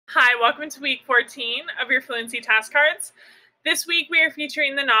Hi, welcome to week 14 of your Fluency task cards. This week we are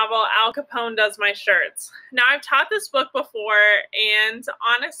featuring the novel Al Capone Does My Shirts. Now, I've taught this book before, and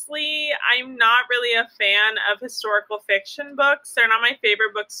honestly, I'm not really a fan of historical fiction books. They're not my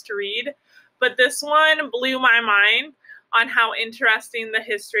favorite books to read, but this one blew my mind on how interesting the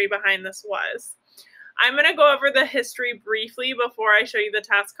history behind this was. I'm going to go over the history briefly before I show you the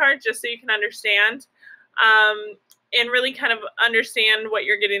task card, just so you can understand and really kind of understand what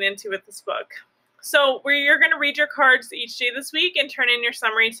you're getting into with this book. So you're going to read your cards each day this week and turn in your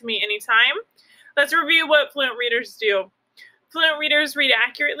summary to me anytime. Let's review what fluent readers do. Fluent readers read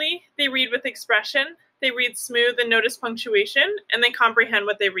accurately, they read with expression, they read smooth and notice punctuation, and they comprehend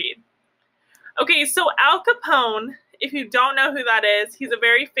what they read. Okay, so Al Capone, if you don't know who that is, he's a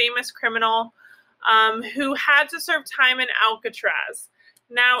very famous criminal who had to serve time in Alcatraz.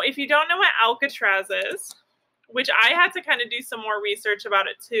 Now, if you don't know what Alcatraz is, which I had to kind of do some more research about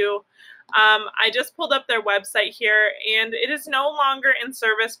it too. I just pulled up their website here, and it is no longer in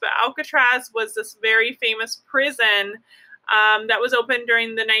service, but Alcatraz was this very famous prison that was opened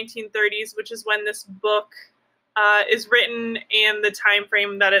during the 1930s, which is when this book is written and the time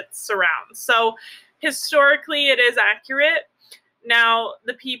frame that it surrounds. So historically, it is accurate. Now,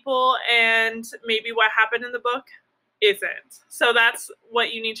 the people and maybe what happened in the book isn't. So that's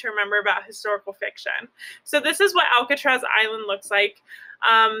what you need to remember about historical fiction. So this is what Alcatraz Island looks like.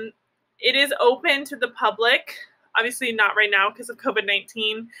 It is open to the public, obviously not right now because of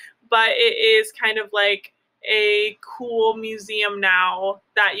COVID-19, but it is kind of like a cool museum now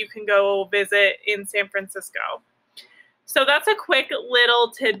that you can go visit in San Francisco. So that's a quick little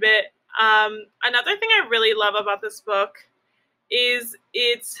tidbit. Another thing I really love about this book is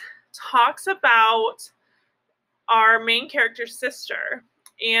it talks about our main character's sister.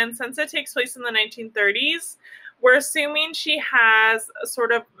 And since it takes place in the 1930s, we're assuming she has a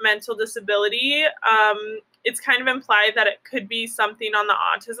sort of mental disability. It's kind of implied that it could be something on the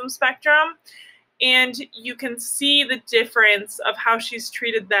autism spectrum. And you can see the difference of how she's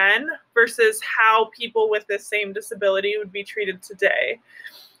treated then versus how people with this same disability would be treated today.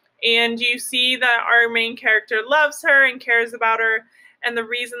 And you see that our main character loves her and cares about her. And the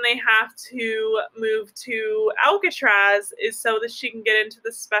reason they have to move to Alcatraz is so that she can get into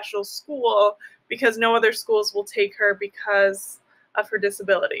this special school because no other schools will take her because of her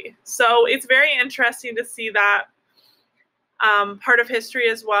disability. So it's very interesting to see that part of history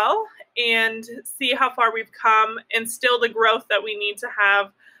as well and see how far we've come and still the growth that we need to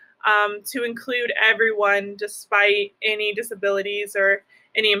have to include everyone despite any disabilities or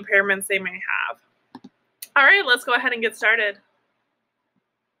any impairments they may have. All right, let's go ahead and get started.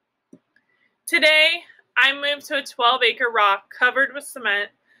 Today, I moved to a 12-acre rock covered with cement,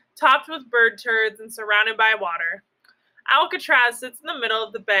 topped with bird turds, and surrounded by water. Alcatraz sits in the middle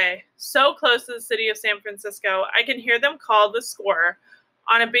of the bay, so close to the city of San Francisco, I can hear them call the score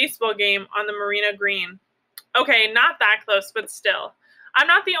on a baseball game on the Marina Green. Okay, not that close, but still. I'm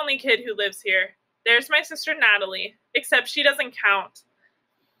not the only kid who lives here. There's my sister Natalie, except she doesn't count.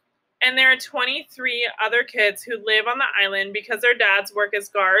 And there are 23 other kids who live on the island because their dads work as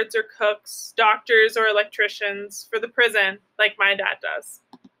guards or cooks, doctors, or electricians for the prison, like my dad does.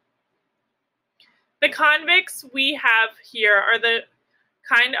 The convicts we have here are the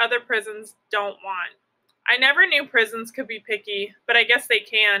kind other prisons don't want. I never knew prisons could be picky, but I guess they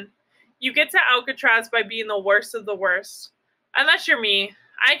can. You get to Alcatraz by being the worst of the worst. Unless you're me.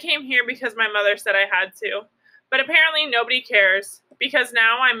 I came here because my mother said I had to. But apparently nobody cares, because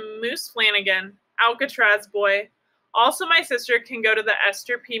now I'm Moose Flanagan, Alcatraz boy. Also, my sister can go to the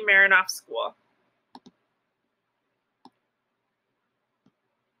Esther P. Marinoff School.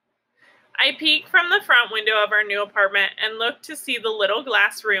 I peek from the front window of our new apartment and look to see the little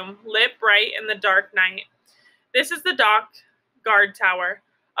glass room lit bright in the dark night. This is the dock guard tower,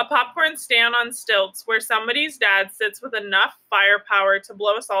 a popcorn stand on stilts where somebody's dad sits with enough firepower to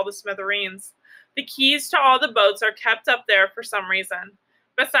blow us all to smithereens. The keys to all the boats are kept up there for some reason.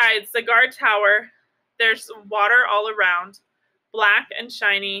 Besides the guard tower, there's water all around, black and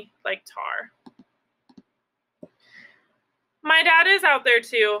shiny like tar. My dad is out there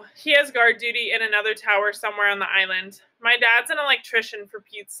too. He has guard duty in another tower somewhere on the island. My dad's an electrician, for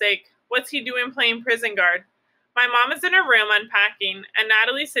Pete's sake. What's he doing playing prison guard? My mom is in her room unpacking, and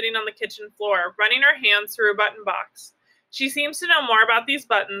Natalie's sitting on the kitchen floor, running her hands through a button box. She seems to know more about these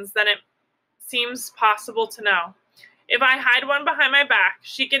buttons than it seems possible to know. If I hide one behind my back,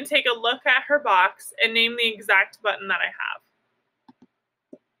 she can take a look at her box and name the exact button that I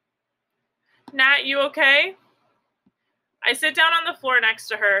have. Nat, you okay? I sit down on the floor next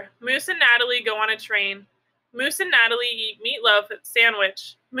to her. Moose and Natalie go on a train. Moose and Natalie eat meatloaf at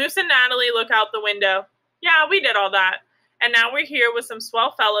sandwich. Moose and Natalie look out the window. Yeah, we did all that. And now we're here with some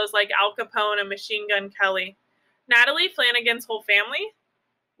swell fellows like Al Capone and Machine Gun Kelly. Natalie Flanagan's whole family?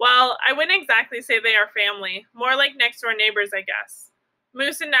 Well, I wouldn't exactly say they are family. More like next door neighbors, I guess.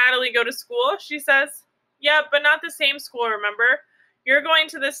 Moose and Natalie go to school, she says. Yep, but not the same school, remember? You're going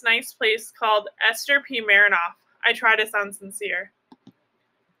to this nice place called Esther P. Marinoff. I try to sound sincere.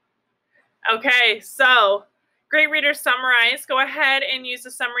 Okay, so great readers summarize. Go ahead and use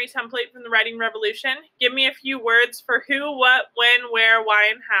the summary template from the Writing Revolution. Give me a few words for who, what, when, where, why,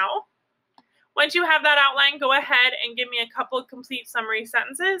 and how. Once you have that outline, go ahead and give me a couple of complete summary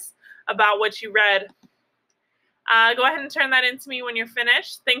sentences about what you read. Go ahead and turn that in to me when you're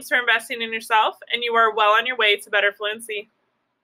finished. Thanks for investing in yourself, and you are well on your way to better fluency.